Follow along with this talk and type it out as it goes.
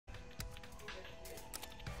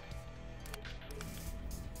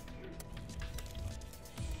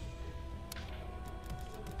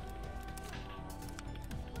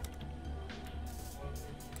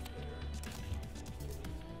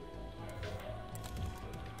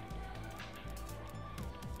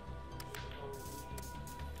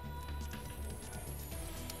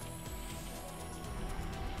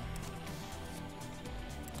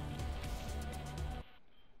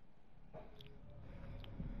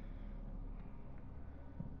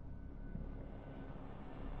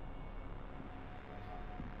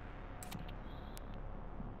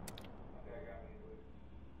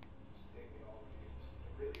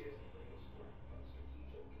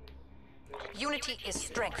Unity is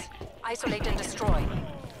strength. Isolate and destroy.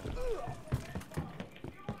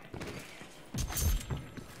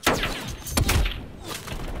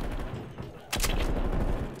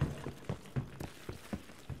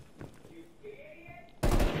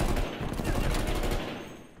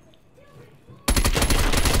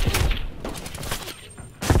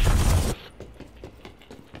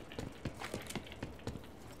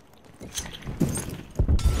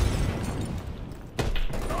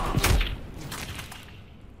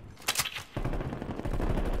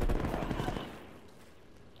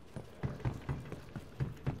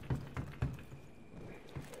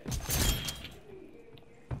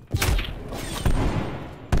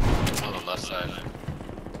 Left side.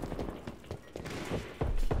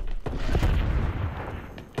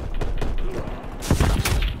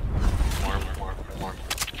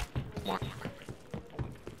 More.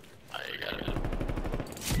 Ah, you got it.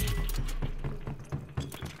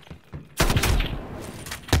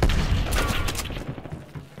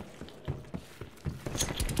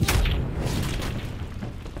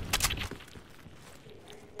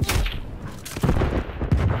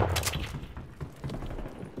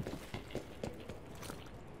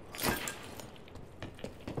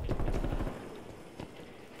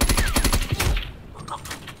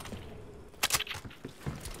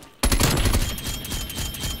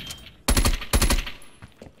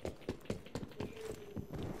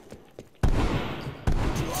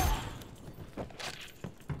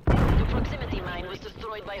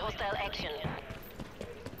 Destroyed by hostile action.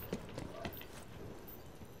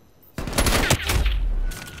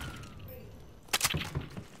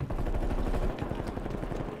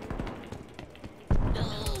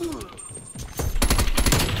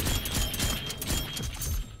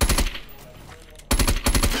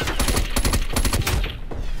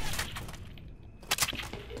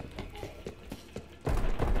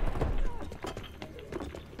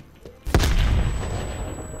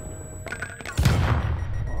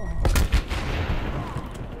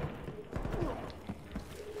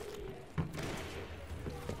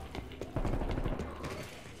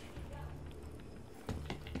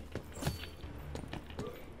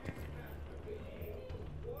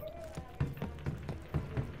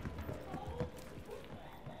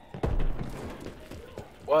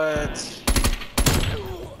 What?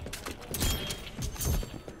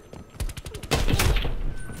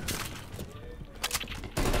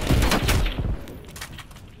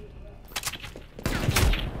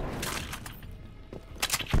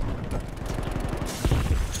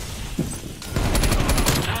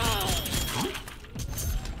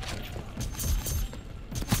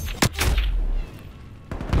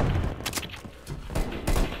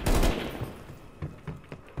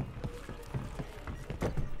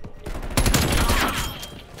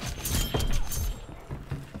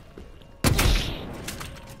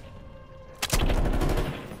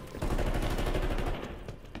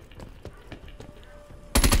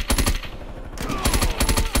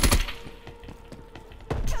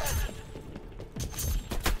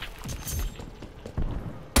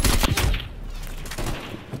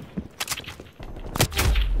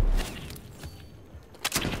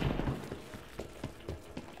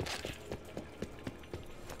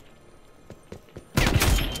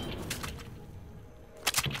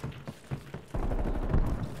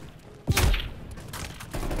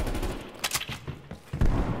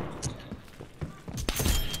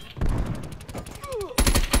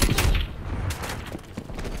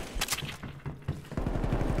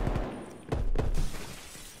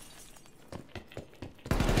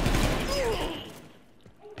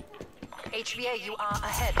 HVA, you are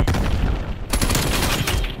ahead.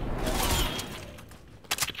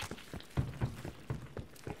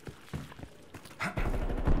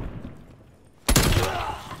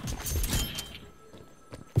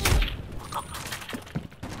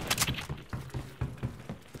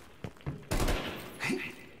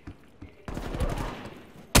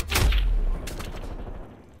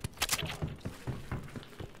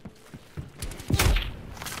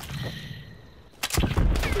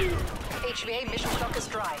 HVA mission clock is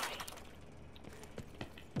dry.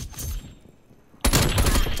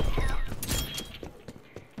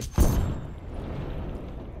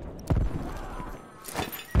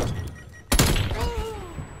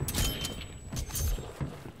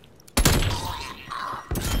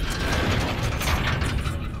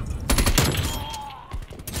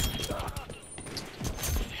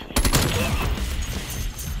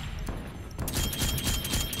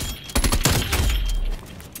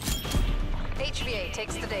 HVA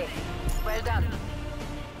takes the day. Well done.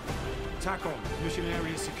 Attack on. Mission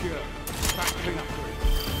area secure. Back clean up grid.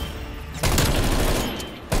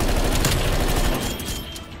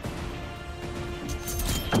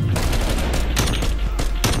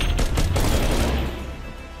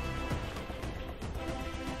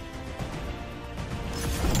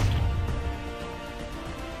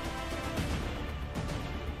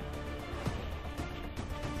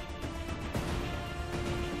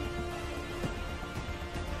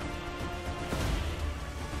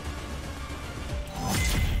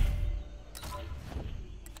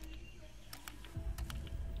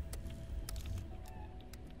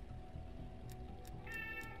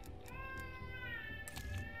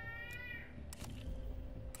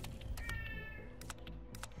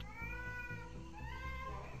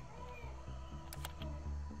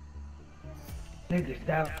 Niggas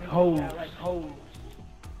that like hoes.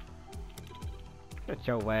 Shut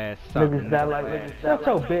your ass up. Niggas that like shut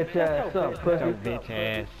your bitch ass up, Shut pussy. your bitch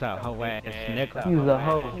ass up, hoe ass nigga. You's a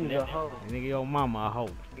hoe. Nigga, your mama a hoe.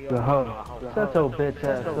 You's a hoe. Shut your bitch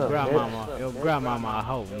ass up, bitch. Your grandmama a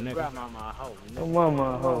hoe, nigga. Your mama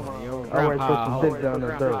a hoe. Your I already grandpa a put hoe. some dick down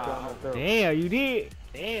the throat. Damn, you did?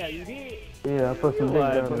 Yeah, I put some You dick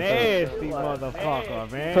a down the throat. nasty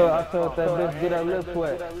motherfucker, man. So I told that bitch get her lips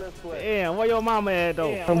wet. Damn, where your mama at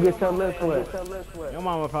though? Come get your lips wet. Your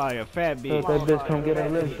mama probably a fat So bitch. that bitch come get her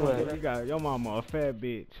lips wet. You got your mama a fat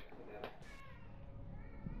bitch.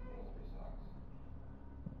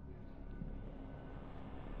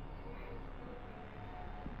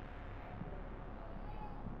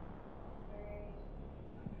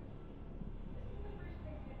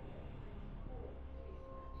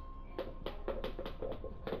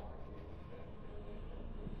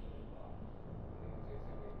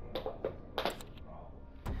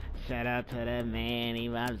 Shout out to that man, he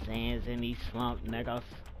vibes hands and he slumped niggas.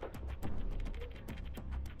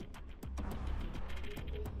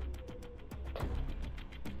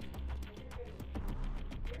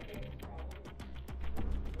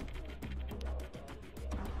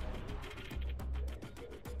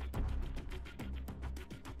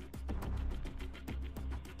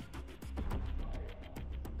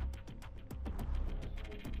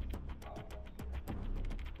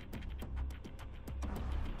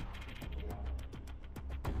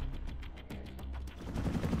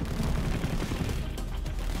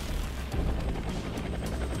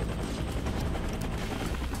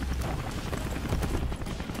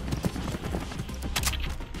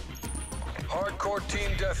 Hardcore team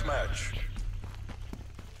deathmatch.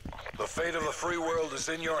 The fate of the free world is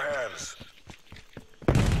in your hands.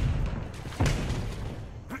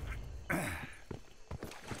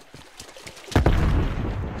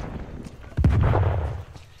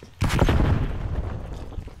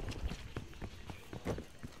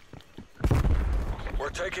 We're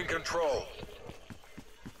taking control.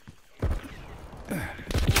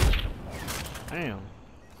 Damn.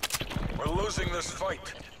 We're losing this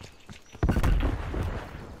fight.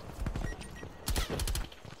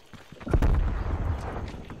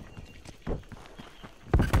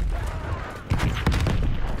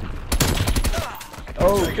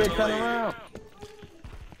 Oh shit, turn around.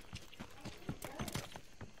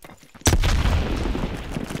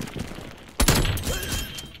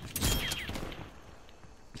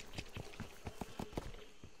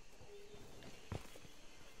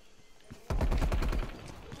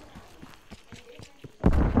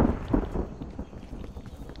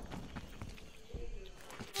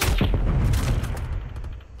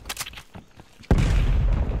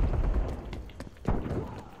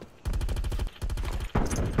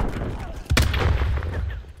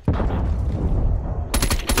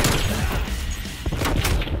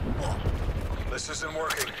 This isn't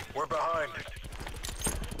working. We're behind.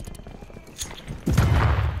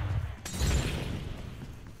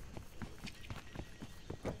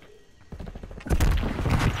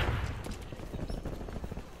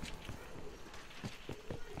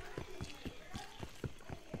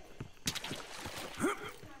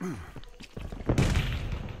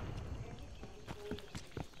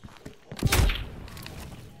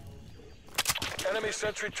 Enemy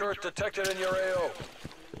sentry turret detected in your AO.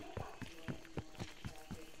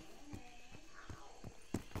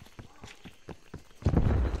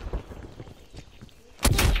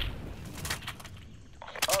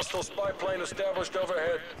 Hostile spy plane established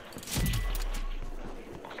overhead.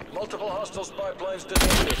 Multiple hostile spy planes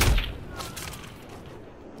detected.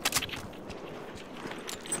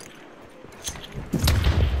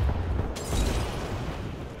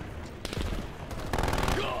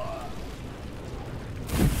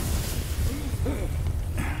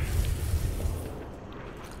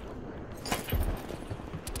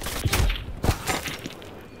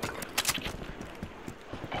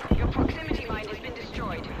 Your proximity mine has been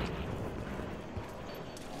destroyed.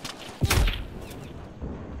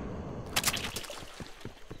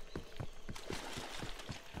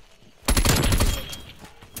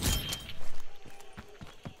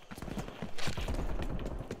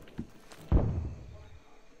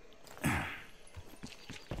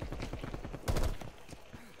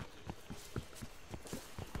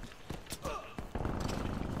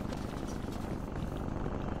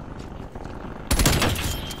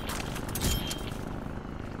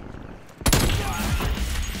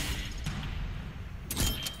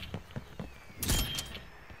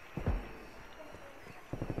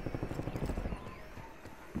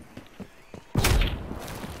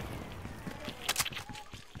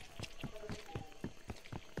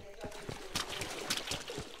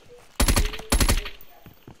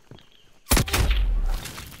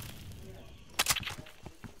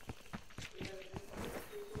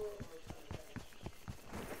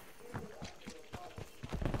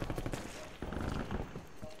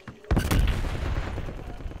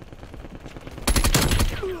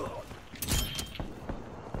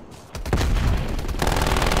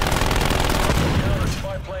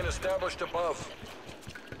 established above.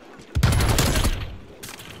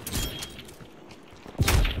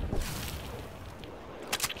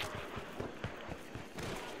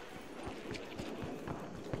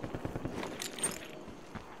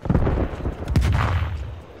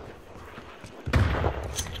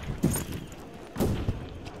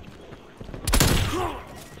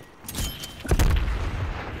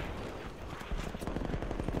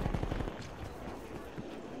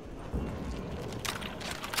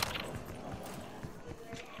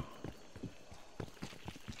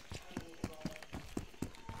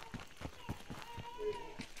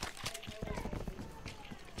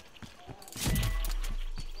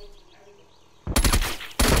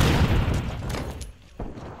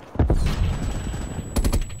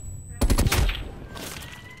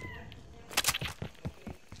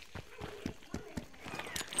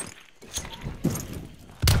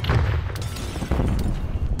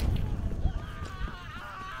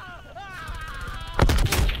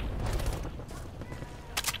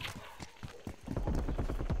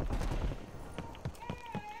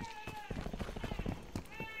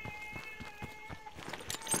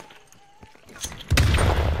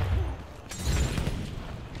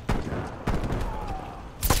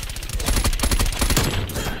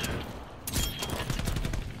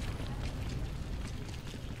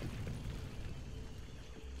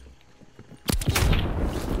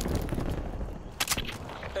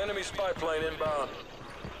 Enemy spy plane inbound.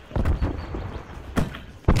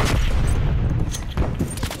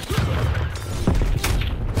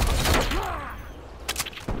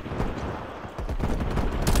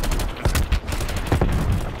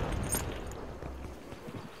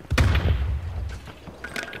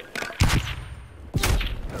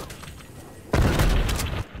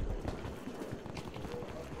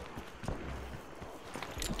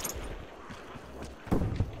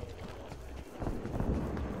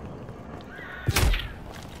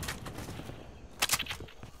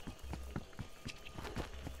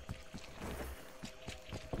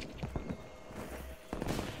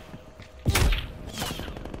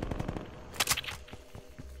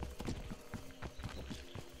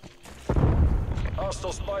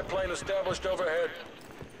 Hostile spy plane established overhead.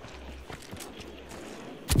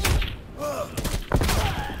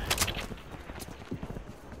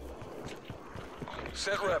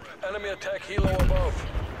 Sit rep. Enemy attack helo above.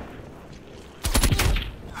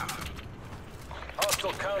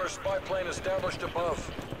 Hostile counter spy plane established above.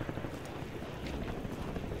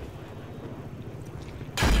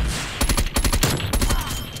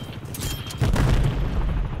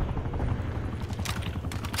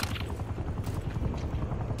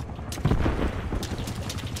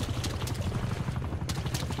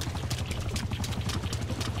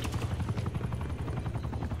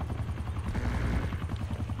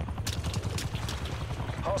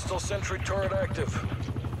 Hostile sentry turret active.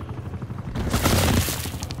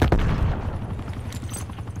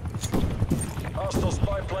 Hostile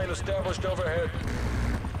spy plane established overhead.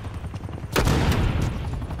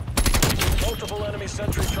 Multiple enemy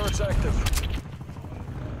sentry turrets active.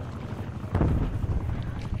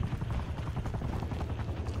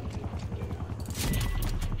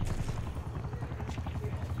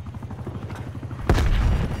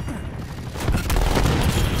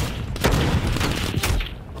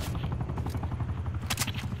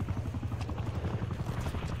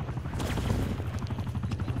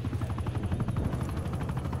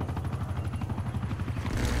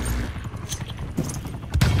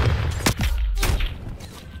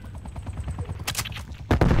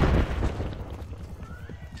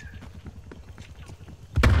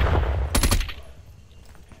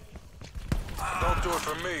 Don't do it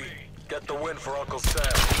for me. Get the win for Uncle Sam.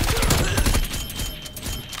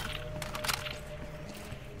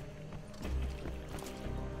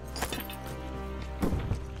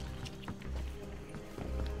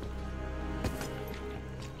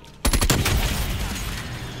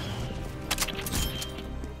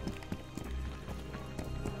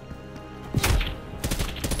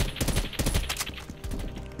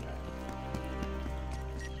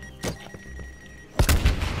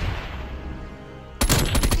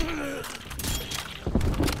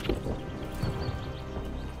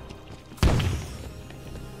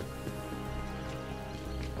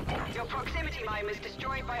 Your proximity mine was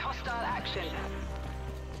destroyed by hostile action.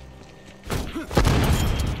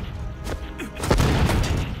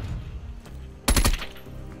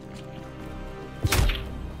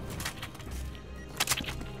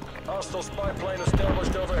 Hostile spy plane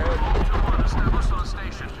established overhead. 2-1 established on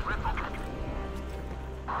station. Red booking.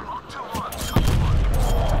 Lock 2-1.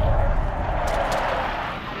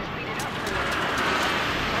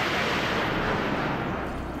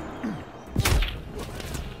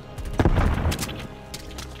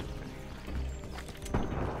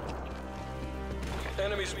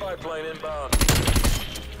 Enemy spy plane inbound.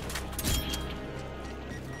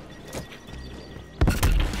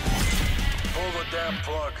 Pull the damn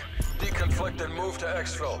plug. Deconflict and move to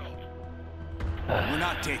exfil. We're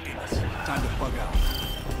not taking this. Time to bug out.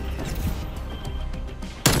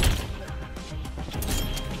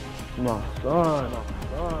 Come on, son.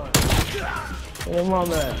 Hey, my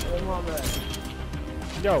man. Hey, my man.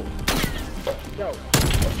 Yo. Yo.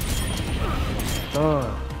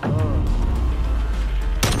 Yo.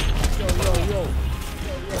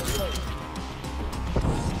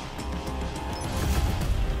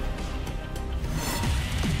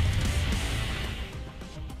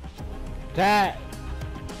 Dad,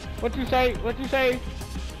 what you say? What you say?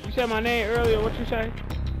 You said my name earlier. What you say?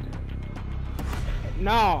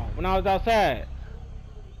 No, when I was outside.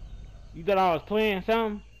 You thought I was playing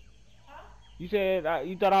something? You said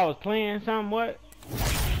you thought I was playing something. What?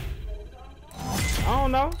 I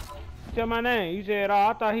don't know. You said my name. You said, oh,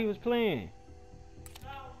 I thought he was playing.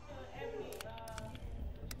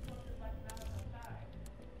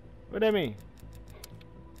 What that mean?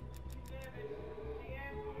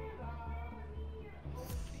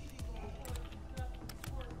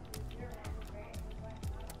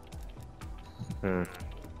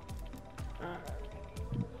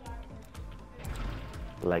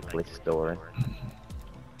 Likely story.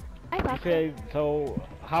 You said, so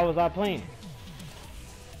how was I playing?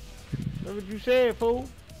 That's what you said, fool.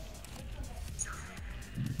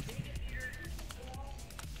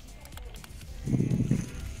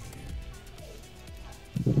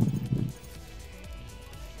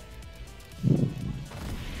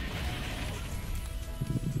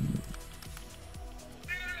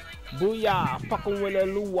 Booyah, fucking with a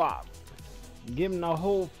luwap. Give him the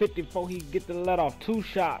whole 50 before he get to let off 2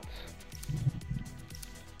 shots.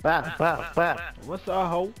 What's up,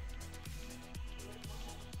 ho?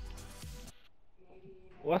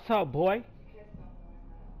 What's up, boy?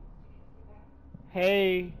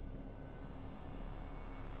 Hey.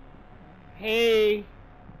 Hey.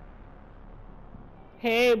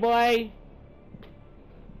 Hey, boy.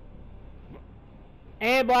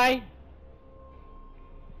 Hey, boy.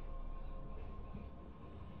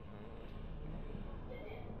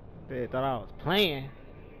 They thought I was playing.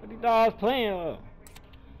 What do you thought I was playing?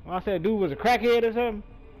 When I said dude was a crackhead or something?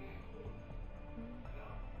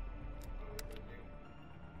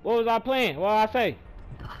 What was I playing? What did I say?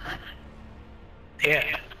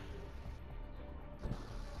 Yeah.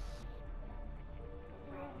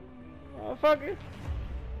 Motherfucker.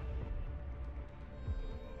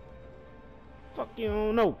 Fuck you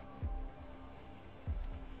don't know.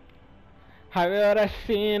 How real that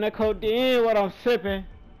sin of codeine what I'm sipping.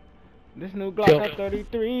 This new Glock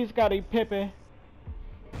 33's got a pippin'.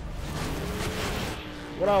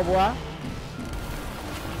 What up, boy?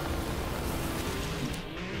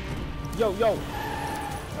 Yo.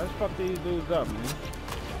 Let's fuck these dudes up, man.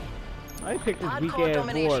 I picked this weak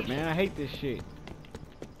ass board, man. I hate this shit.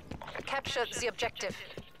 Capture the objective.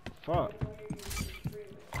 Fuck.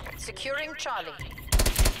 Securing Charlie.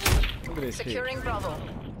 Look at this Securing shit. Bravo.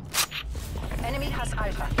 Enemy has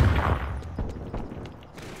Alpha.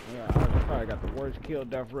 Yeah, I probably got the worst kill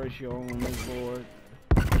death ratio on this board.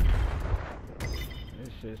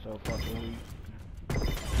 This shit's so fucking weak.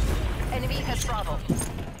 Enemy has Bravo. Look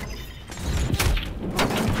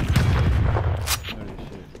at this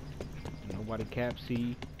shit. Nobody cap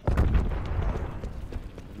C.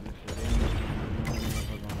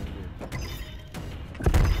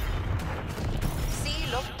 C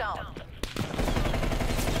locked down.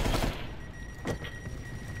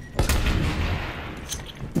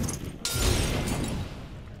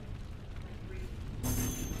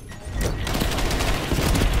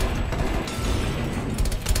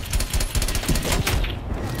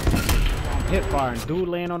 Hip fire and dude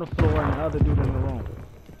laying on the floor and the other dude in the room.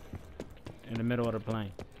 In the middle of the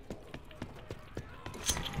plane.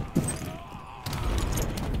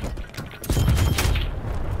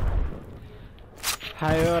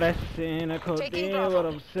 Hi, that's in a codeine what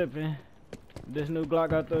I'm sipping. This new Glock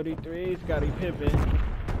got 33's got a pippin'.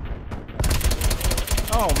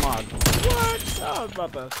 Oh my, what? I was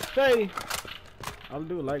about to say. I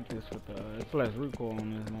do like this with the, it's less recoil on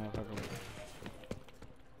this motherfucker.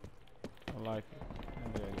 I like it.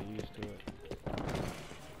 I gotta get used to it.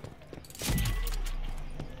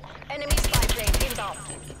 Enemy spy plane inbound.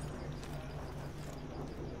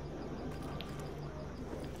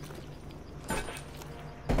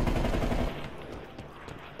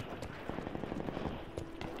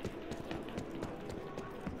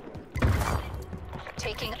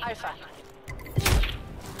 Taking Alpha.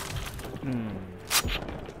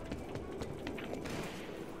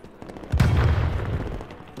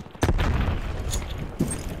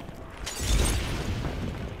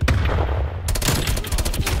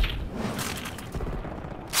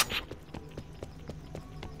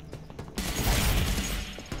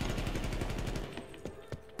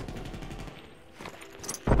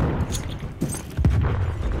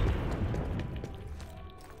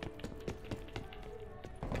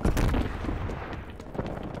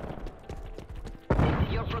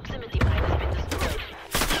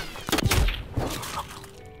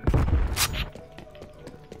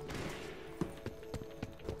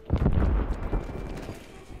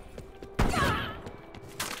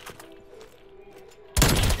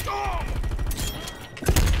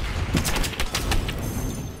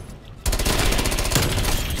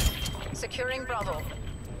 Securing Bravo.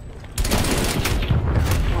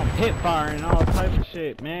 I'm hip firing all type of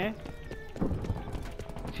shit, man.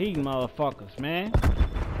 Cheating motherfuckers, man.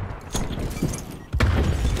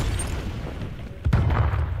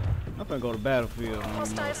 I'm gonna go to battlefield.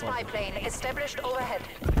 Hostile spy plane established overhead.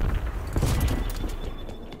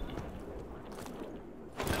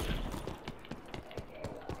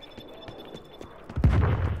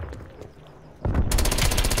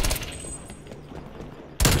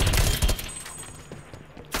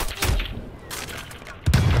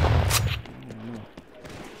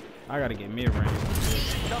 I gotta get mid-range.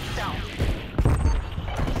 Locked down.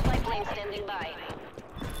 Spy plane standing by.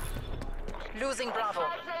 Losing Bravo.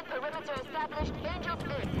 Perimeter established. Angels in.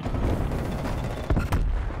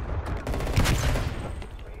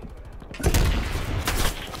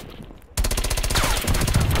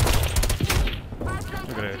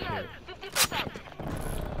 Look at that shit. 50%.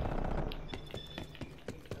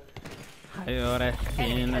 Hey, all that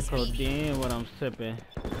skin, that codeine, what I'm sipping.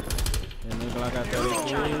 It look like I thought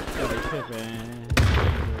it was, so they tripping.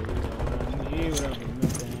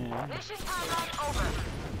 Mission timeline over.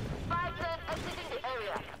 Spy plane exiting the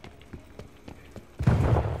area.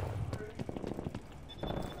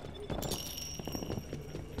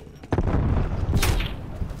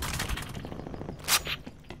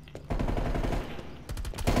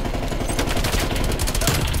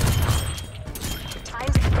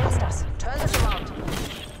 Time's against us. Turn this around.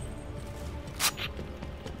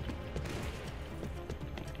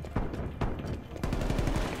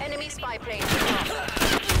 Enemy spy plane.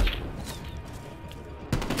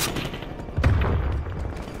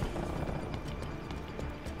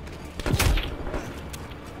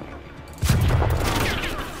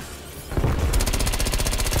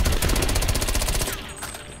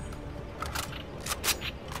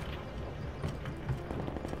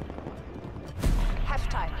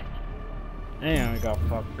 Halftime. Damn, we got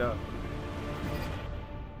fucked up.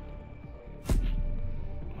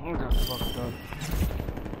 I got fucked up.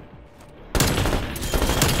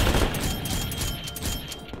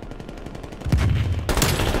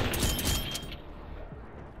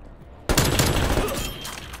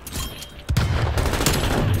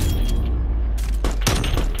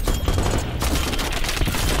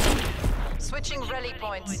 Switching rally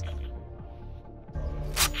points.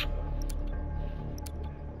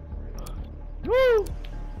 Woo!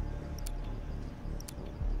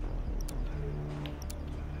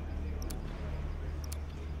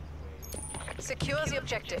 Secure the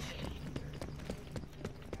objective.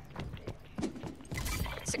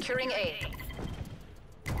 Securing A.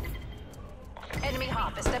 Enemy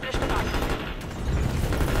half established mark.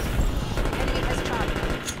 Enemy has Charlie.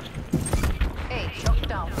 A locked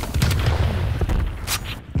down.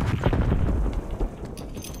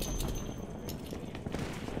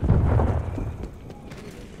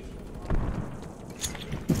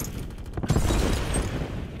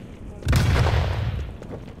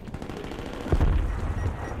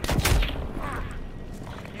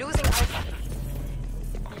 Losing Alpha.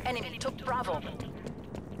 Enemy took Bravo.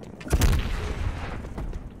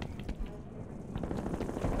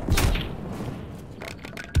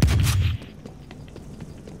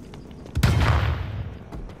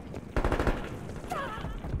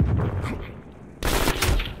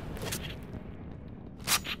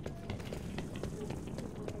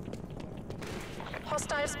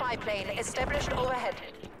 Hostile spy plane established overhead.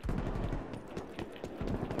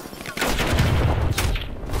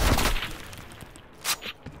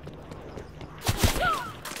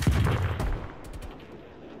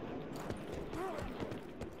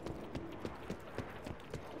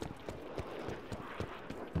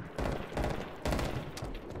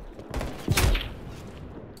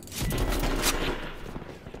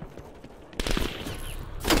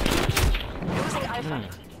 Losing Alpha.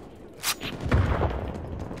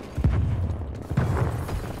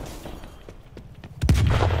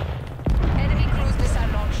 Enemy cruise missile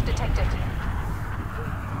launch detected.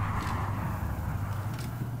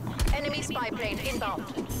 Enemy spy plane inbound.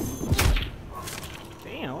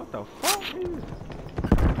 Damn, what the fuck?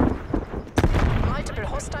 Multiple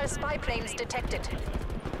hostile spy planes detected.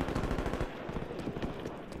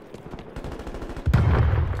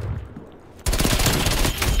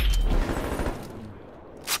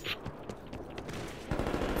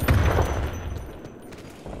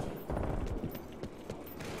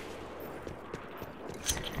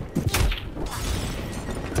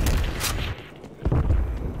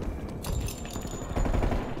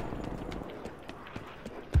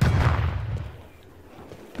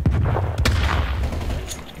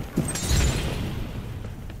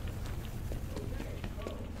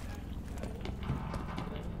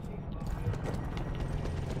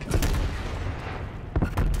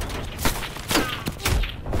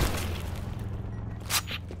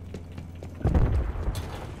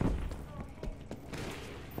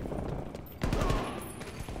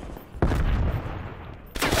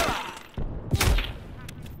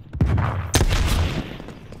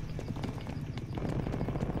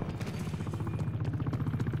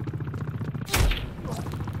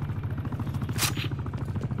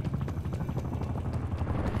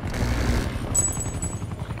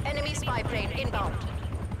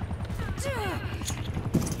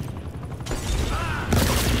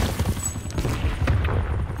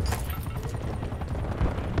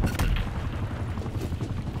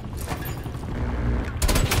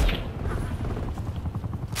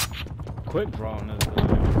 quick draw on this.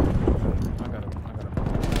 I gotta.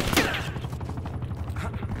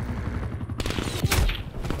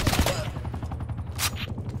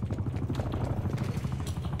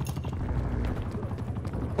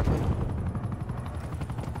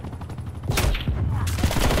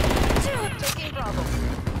 Taking Bravo.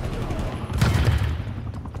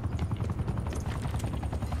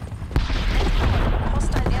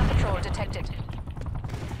 Hostile air patrol detected.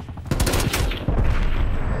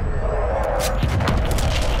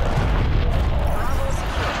 Bravo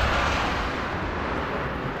secure.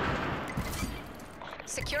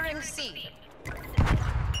 Securing C.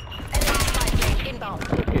 Enemy spy plane inbound.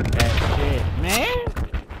 Look at that shit, man.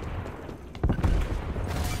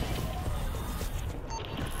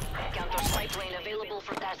 Counter spy plane available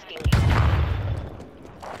for tasking.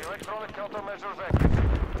 Electronic countermeasures active.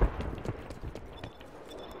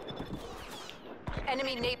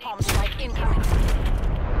 Enemy napalm strike incoming.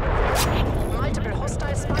 Multiple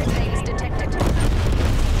hostile spy planes detected.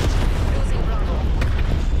 Losing Bravo.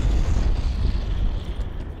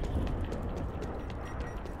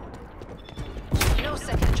 No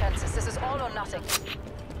second chances. This is all or nothing.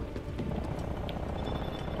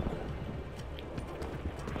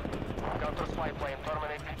 Counter spy plane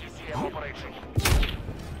terminating ECM operation.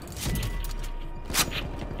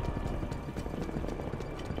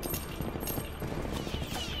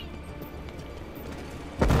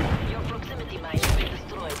 Your proximity mine has been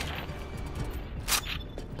destroyed.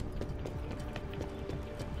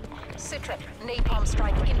 Citrep, napalm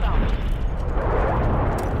strike inbound.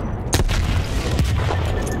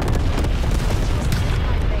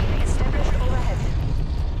 Spy plane established overhead.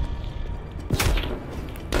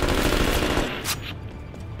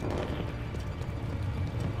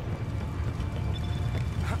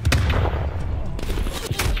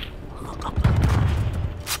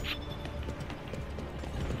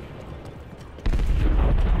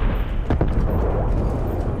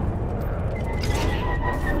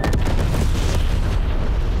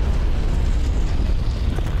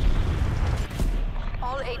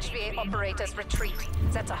 All HVA operators retreat.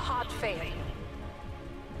 That's a hard fail.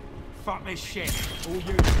 Fuck this shit. All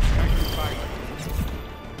units, active base.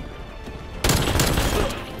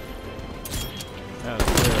 That was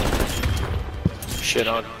good. Shit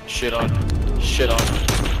on. Shit on. Shit on.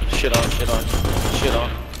 Shit on. Shit on. Shit on.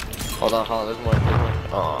 Hold on. There's more.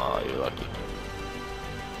 Aw, you're lucky.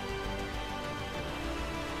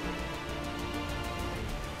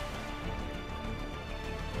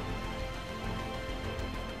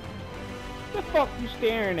 What the fuck you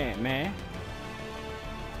staring at, man?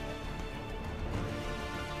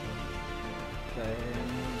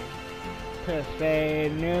 Say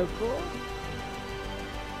nickel.